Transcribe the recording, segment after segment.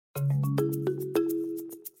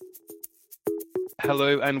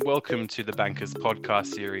Hello and welcome to the Bankers podcast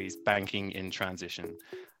series, Banking in Transition.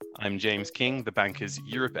 I'm James King, the Bankers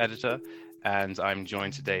Europe editor, and I'm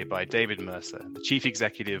joined today by David Mercer, the chief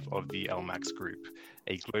executive of the LMAX Group,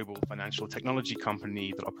 a global financial technology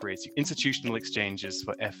company that operates institutional exchanges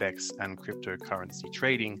for FX and cryptocurrency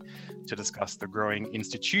trading, to discuss the growing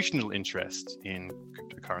institutional interest in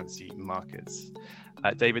cryptocurrency markets.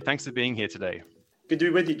 David, thanks for being here today. Good to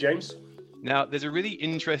be with you, James. Now, there's a really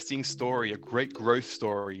interesting story, a great growth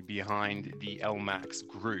story behind the LMAX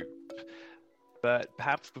Group. But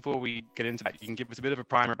perhaps before we get into that, you can give us a bit of a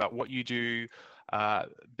primer about what you do, a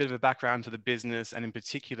bit of a background to the business, and in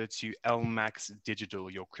particular to LMAX Digital,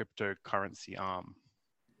 your cryptocurrency arm.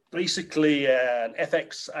 Basically, an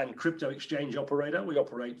FX and crypto exchange operator. We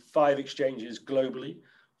operate 5 exchanges globally.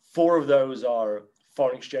 4 of those are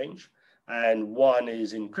foreign exchange, and 1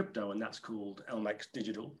 is in crypto, and that's called LMAX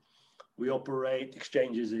Digital. We operate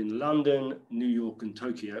exchanges in London, New York, and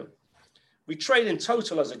Tokyo. We trade in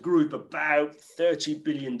total as a group about $30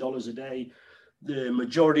 billion a day. The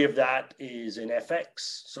majority of that is in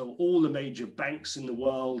FX. So all the major banks in the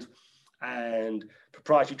world and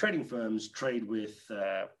proprietary trading firms trade with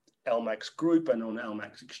LMAX Group and on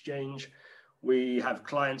LMAX Exchange. We have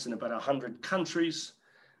clients in about 100 countries.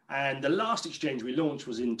 And the last exchange we launched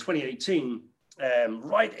was in 2018.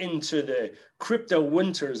 Right into the crypto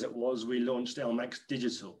winter as it was, we launched LMAX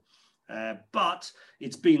Digital. But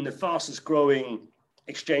it's been the fastest growing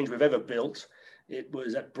exchange we've ever built. It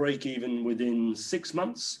was at break even within 6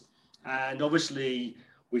 months. And obviously,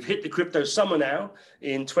 we've hit the crypto summer now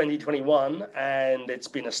in 2021, and it's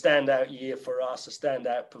been a standout year for us, a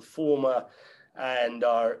standout performer. And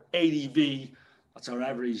our ADV, that's our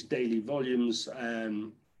average daily volumes,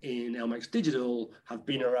 in LMAX Digital have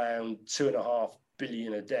been around 2.5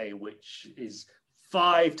 billion a day, which is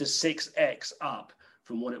 5 to 6x up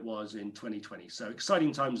from what it was in 2020. So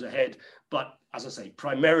exciting times ahead. But as I say,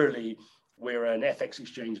 primarily we're an FX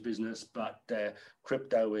exchange business, but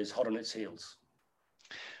crypto is hot on its heels.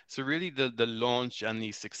 So really the launch and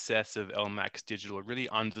the success of LMAX Digital really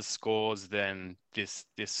underscores then this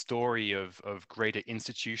story of greater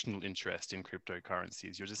institutional interest in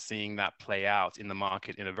cryptocurrencies. You're just seeing that play out in the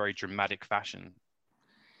market in a very dramatic fashion.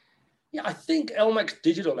 Yeah, I think LMAX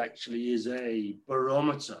Digital actually is a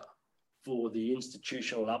barometer for the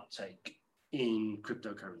institutional uptake in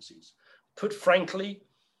cryptocurrencies. Put frankly,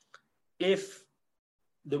 if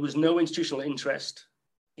there was no institutional interest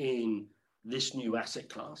in this new asset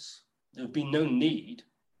class, there would be no need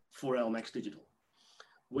for LMAX Digital.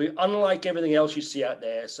 We're unlike everything else you see out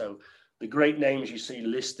there. So the great names you see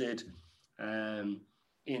listed in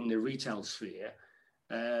the retail sphere,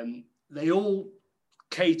 they all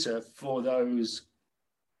cater for those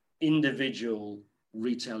individual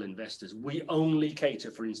retail investors. We only cater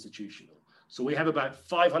for institutional. So we have about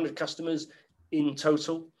 500 customers in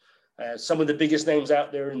total. Some of the biggest names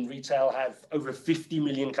out there in retail have over 50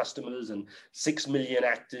 million customers and 6 million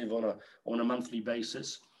active on a monthly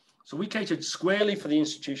basis. So we catered squarely for the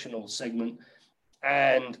institutional segment.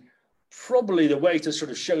 And probably the way to sort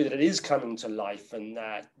of show that it is coming to life and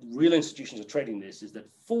that real institutions are trading this is that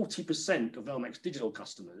 40% of LMAX Digital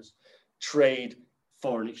customers trade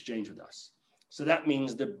foreign exchange with us. So that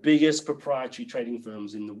means the biggest proprietary trading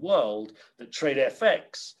firms in the world that trade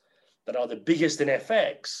FX, that are the biggest in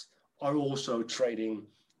FX, are also trading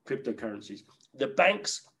cryptocurrencies. The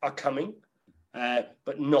banks are coming,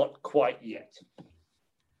 but not quite yet.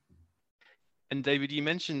 And David, you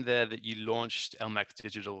mentioned there that you launched LMAX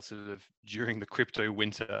Digital sort of during the crypto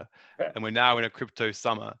winter, and we're now in a crypto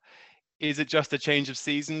summer. Is it just a change of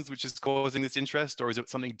seasons which is causing this interest, or is it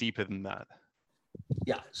something deeper than that?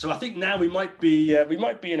 Yeah, so I think now we might be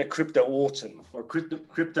in a crypto autumn or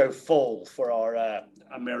crypto fall for our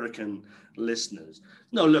American listeners.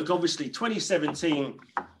 No, look, obviously 2017,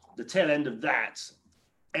 the tail end of that,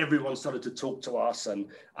 everyone started to talk to us and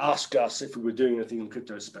ask us if we were doing anything in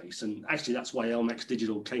crypto space. And actually that's why LMAX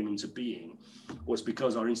Digital came into being, was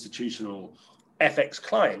because our institutional FX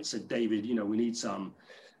clients said, David, we need some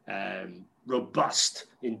robust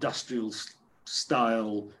industrial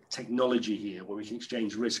style technology here where we can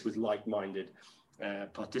exchange risk with like-minded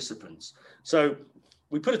participants. So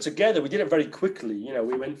we put it together. We did it very quickly.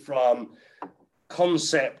 We went from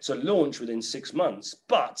concept to launch within 6 months,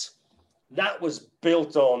 but that was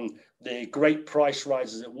built on the great price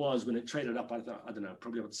rise as it was when it traded up, I don't know,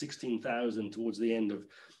 probably about 16,000 towards the end of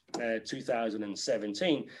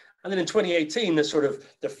 2017. And then in 2018,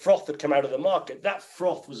 the froth had come out of the market. That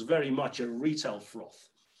froth was very much a retail froth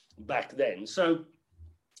back then. So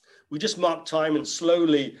we just marked time and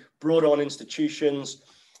slowly brought on institutions.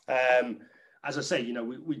 As I say,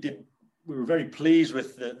 we did we were very pleased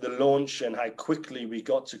with the launch and how quickly we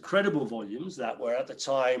got to credible volumes that were at the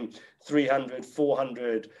time 300,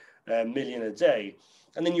 400 million a day.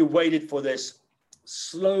 And then you waited for this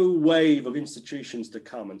slow wave of institutions to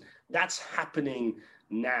come. And that's happening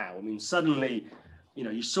now. I mean, suddenly,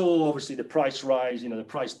 you saw obviously the price rise, the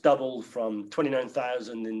price doubled from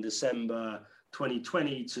 29,000 in December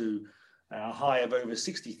 2020 to a high of over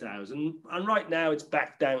 60,000. And right now it's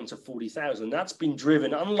back down to 40,000. That's been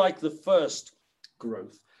driven, unlike the first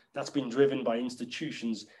growth, that's been driven by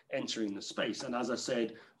institutions entering the space. And as I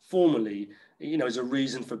said, formally, is a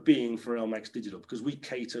reason for being for LMAX Digital, because we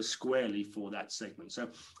cater squarely for that segment. So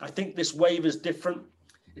I think this wave is different.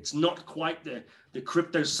 It's not quite the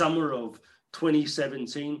crypto summer of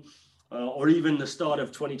 2017 or even the start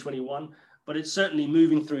of 2021, but it's certainly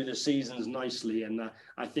moving through the seasons nicely. And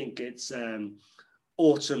I think it's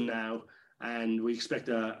autumn now, and we expect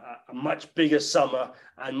a much bigger summer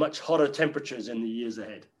and much hotter temperatures in the years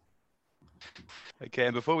ahead. Okay,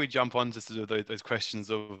 and before we jump on to sort of those questions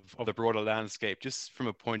of the broader landscape, just from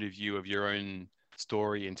a point of view of your own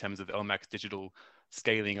story in terms of LMAX Digital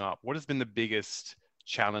scaling up, what has been the biggest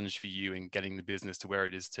challenge for you in getting the business to where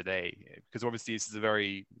it is today? Because obviously this is a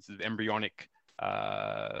very sort of embryonic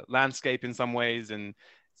landscape in some ways, and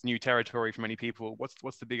it's new territory for many people.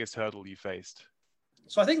 What's the biggest hurdle you faced?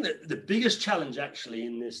 So I think that the biggest challenge actually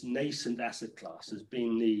in this nascent asset class has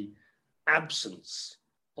been the absence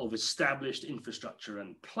of established infrastructure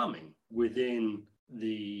and plumbing within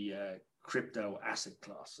the crypto asset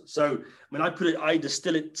classes. So, I mean, I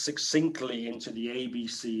distill it succinctly into the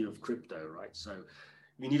ABC of crypto, right? So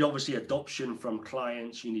you need obviously adoption from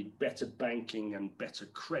clients, you need better banking and better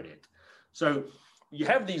credit. So you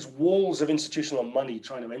have these walls of institutional money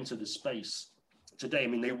trying to enter the space today. I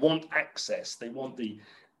mean, they want access, they want the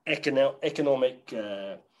economic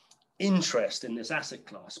interest in this asset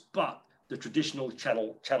class, but the traditional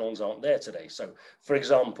channels aren't there today. So, for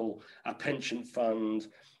example, a pension fund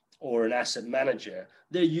or an asset manager,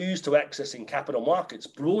 they're used to accessing capital markets,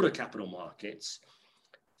 broader capital markets,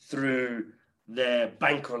 through their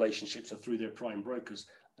bank relationships or through their prime brokers.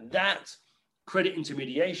 That credit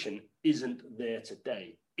intermediation isn't there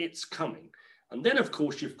today. It's coming. And then, of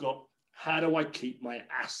course, you've got, how do I keep my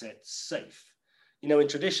assets safe? In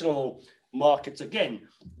traditional markets, again,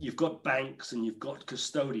 you've got banks and you've got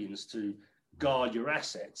custodians to guard your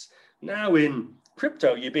assets. Now in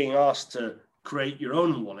crypto, you're being asked to create your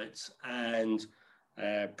own wallet and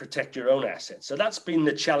protect your own assets. So that's been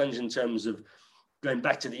the challenge in terms of going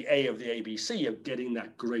back to the A of the ABC of getting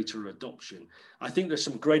that greater adoption. I think there's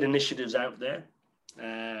some great initiatives out there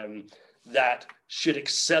that should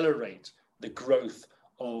accelerate the growth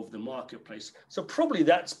of the marketplace. So probably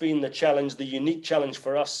that's been the challenge. The unique challenge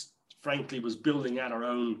for us, frankly, was building out our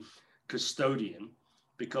own custodian,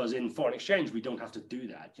 because in foreign exchange, we don't have to do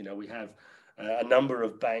that. We have a number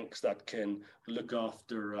of banks that can look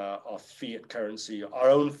after our fiat currency, our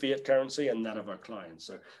own fiat currency, and that of our clients.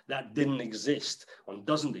 So that didn't exist or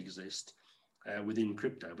doesn't exist within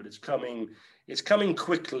crypto, but it's coming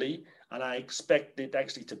quickly, and I expect it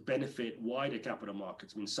actually to benefit wider capital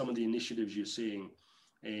markets. I mean, some of the initiatives you're seeing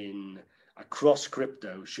across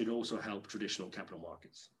crypto should also help traditional capital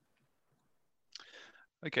markets.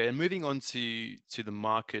 Okay, and moving on to the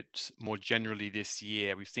market more generally this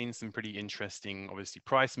year, we've seen some pretty interesting, obviously,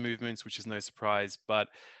 price movements, which is no surprise, but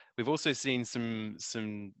we've also seen some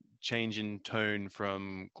change in tone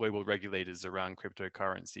from global regulators around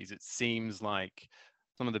cryptocurrencies. It seems like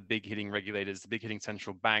some of the big hitting regulators, the big hitting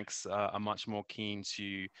central banks are much more keen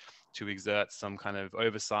to exert some kind of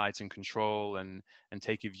oversight and control and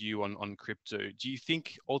take a view on crypto. Do you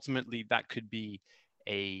think ultimately that could be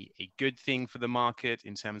a good thing for the market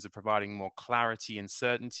in terms of providing more clarity and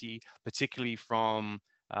certainty, particularly from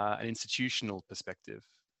an institutional perspective?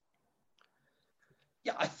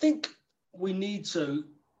 Yeah, I think we need to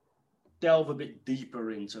delve a bit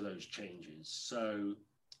deeper into those changes. So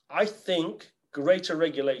I think greater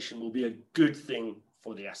regulation will be a good thing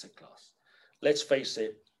for the asset class. Let's face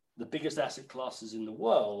it, the biggest asset classes in the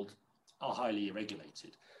world are highly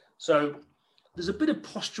regulated. So there's a bit of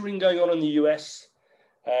posturing going on in the US,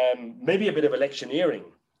 maybe a bit of electioneering,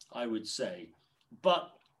 I would say,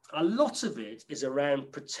 but a lot of it is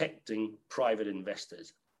around protecting private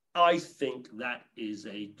investors. I think that is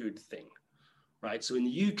a good thing, right? So in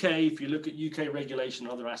the UK, if you look at UK regulation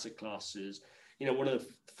and other asset classes, one of the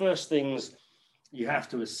first things you have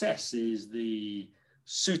to assess is the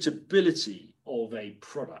suitability of a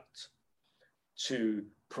product to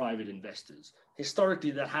private investors.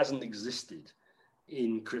 Historically, that hasn't existed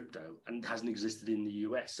in crypto and hasn't existed in the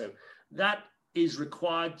US. So that is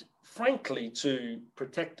required, frankly, to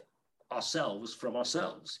protect ourselves from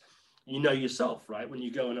ourselves. You know yourself, right? When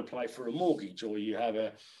you go and apply for a mortgage, or you have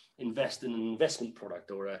invest in an investment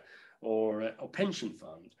product or a pension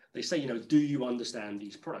fund, they say, do you understand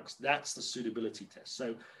these products? That's the suitability test.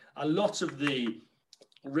 So a lot of the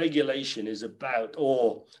regulation is about,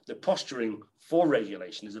 or the posturing for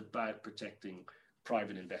regulation is about protecting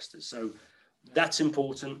private investors. So that's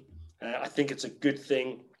important. I think it's a good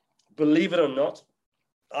thing. Believe it or not,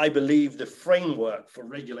 I believe the framework for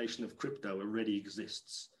regulation of crypto already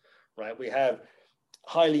exists, right? We have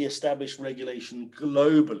highly established regulation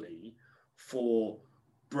globally for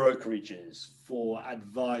brokerages, for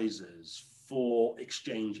advisors, for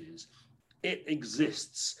exchanges. It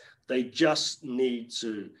exists. They just need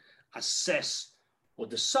to assess or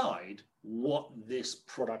decide what this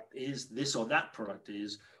product is, this or that product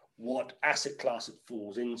is, what asset class it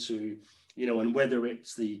falls into, and whether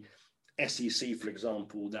it's the SEC, for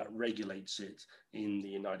example, that regulates it in the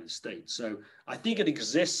United States. So I think it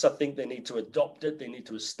exists. I think they need to adopt it. They need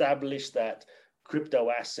to establish that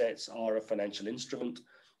crypto assets are a financial instrument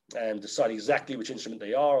and decide exactly which instrument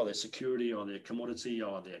they are they security, are they a commodity,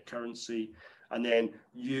 are they a currency, and then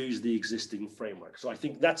use the existing framework. So I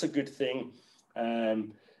think that's a good thing.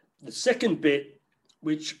 The second bit,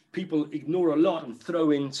 which people ignore a lot and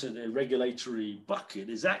throw into the regulatory bucket,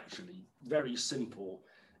 is actually very simple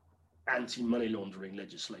anti-money laundering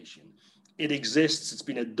legislation. It exists. It's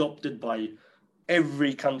been adopted by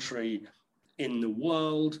every country in the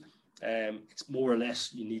world. It's more or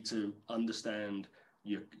less, you need to understand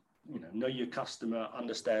know your customer,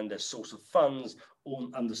 understand their source of funds, or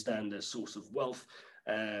understand their source of wealth.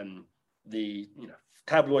 The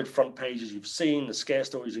tabloid front pages you've seen, the scare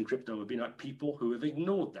stories in crypto have been like people who have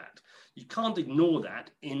ignored that. You can't ignore that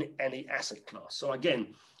in any asset class. So again,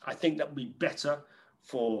 I think that would be better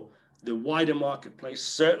for the wider marketplace,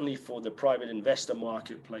 certainly for the private investor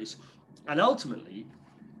marketplace. And ultimately,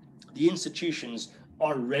 the institutions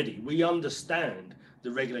are ready. We understand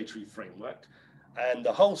the regulatory framework, and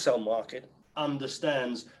the wholesale market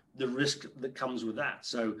understands the risk that comes with that.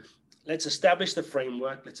 So let's establish the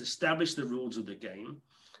framework, let's establish the rules of the game,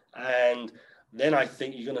 and then I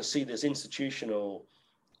think you're going to see this institutional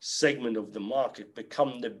segment of the market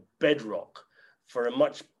become the bedrock for a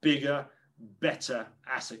much bigger, better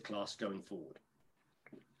asset class going forward.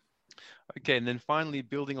 Okay, and then finally,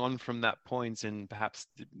 building on from that point and perhaps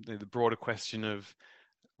the broader question of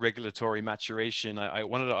regulatory maturation, I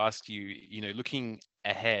wanted to ask you, looking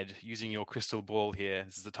ahead, using your crystal ball here,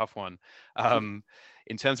 this is a tough one.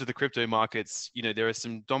 In terms of the crypto markets, there are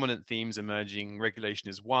some dominant themes emerging. Regulation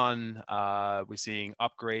is one. We're seeing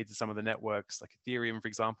upgrades to some of the networks, like Ethereum, for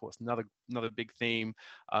example. It's another big theme.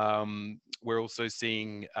 We're also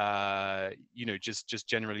seeing, just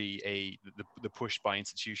generally the push by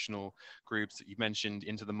institutional groups that you mentioned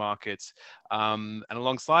into the markets. And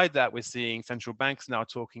alongside that, we're seeing central banks now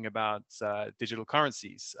talking about digital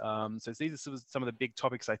currencies. So these are some of the big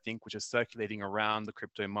topics, I think, which are circulating around the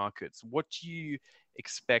crypto markets. What do you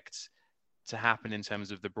expect to happen in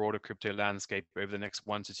terms of the broader crypto landscape over the next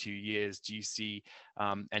 1 to 2 years? Do you see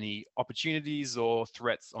any opportunities or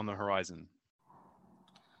threats on the horizon?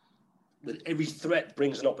 But every threat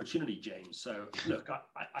brings an opportunity, James. So look,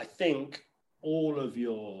 I think all of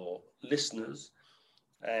your listeners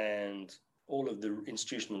and all of the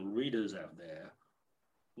institutional readers out there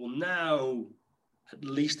will now at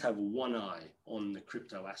least have one eye on the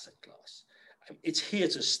crypto asset class. It's here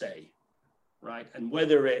to stay, right? And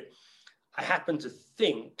I happen to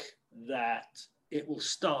think that it will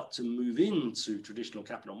start to move into traditional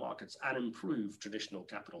capital markets and improve traditional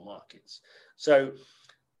capital markets. So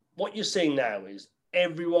what you're seeing now is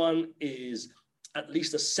everyone is at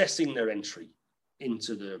least assessing their entry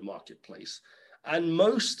into the marketplace. And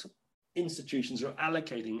most institutions are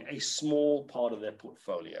allocating a small part of their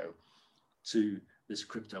portfolio to this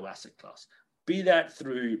crypto asset class, be that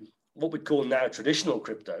through what we call now traditional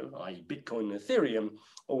crypto, i.e. Bitcoin and Ethereum,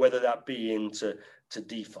 or whether that be into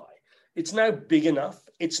DeFi. It's now big enough.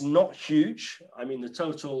 It's not huge. I mean, the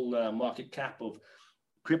total market cap of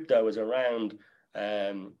crypto is around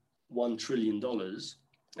 $1 trillion,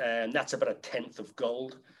 and that's about a tenth of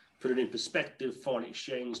gold. Put it in perspective, foreign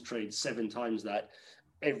exchange trades 7 times that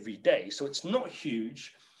every day. So it's not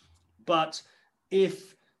huge, but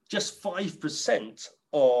if just 5%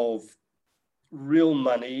 of real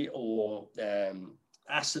money or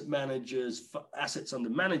asset managers, assets under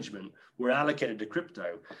management were allocated to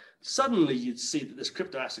crypto, suddenly you'd see that this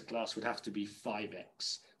crypto asset class would have to be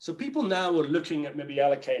 5x. So people now are looking at maybe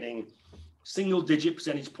allocating single-digit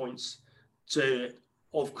percentage points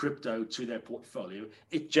of crypto to their portfolio.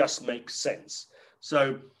 It just makes sense.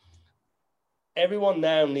 So everyone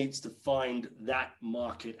now needs to find that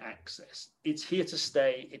market access. It's here to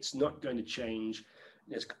stay. It's not going to change.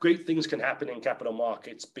 There's great things can happen in capital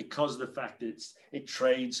markets because of the fact that it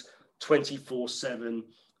trades 24/7,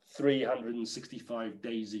 365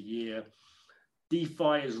 days a year.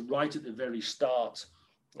 DeFi is right at the very start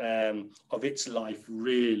of its life,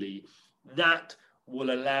 really. That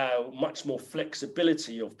will allow much more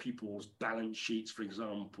flexibility of people's balance sheets, for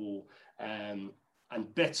example, and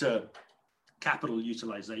better capital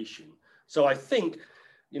utilization. So I think,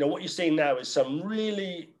 what you're seeing now is some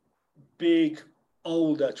really big,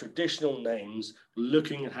 older, traditional names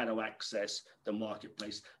looking at how to access the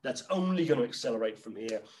marketplace. That's only going to accelerate from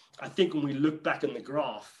here. I think when we look back in the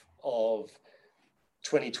graph of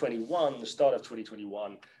 2021, the start of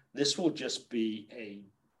 2021, this will just be a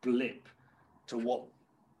blip to what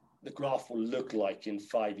the graph will look like in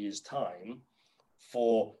 5 years' time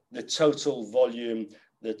for the total volume,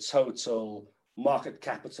 the total market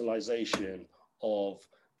capitalization of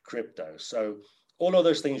crypto. So all of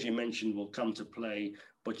those things you mentioned will come to play,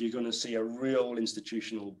 but you're going to see a real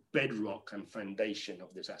institutional bedrock and foundation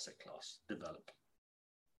of this asset class develop.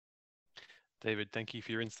 David, thank you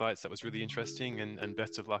for your insights. That was really interesting, and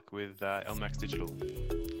best of luck with LMAX Digital.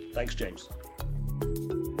 Thanks, James.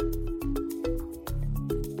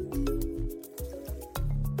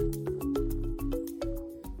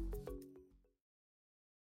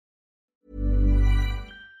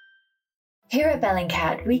 Here at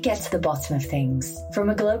Bellingcat, we get to the bottom of things. From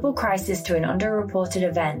a global crisis to an underreported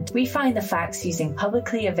event, we find the facts using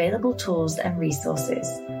publicly available tools and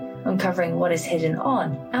resources, uncovering what is hidden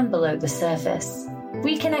on and below the surface.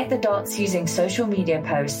 We connect the dots using social media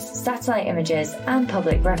posts, satellite images, and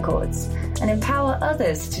public records, and empower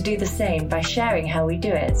others to do the same by sharing how we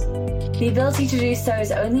do it. The ability to do so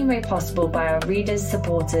is only made possible by our readers,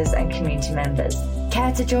 supporters, and community members.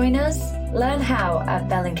 Care to join us? Learn how at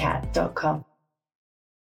bellingcat.com.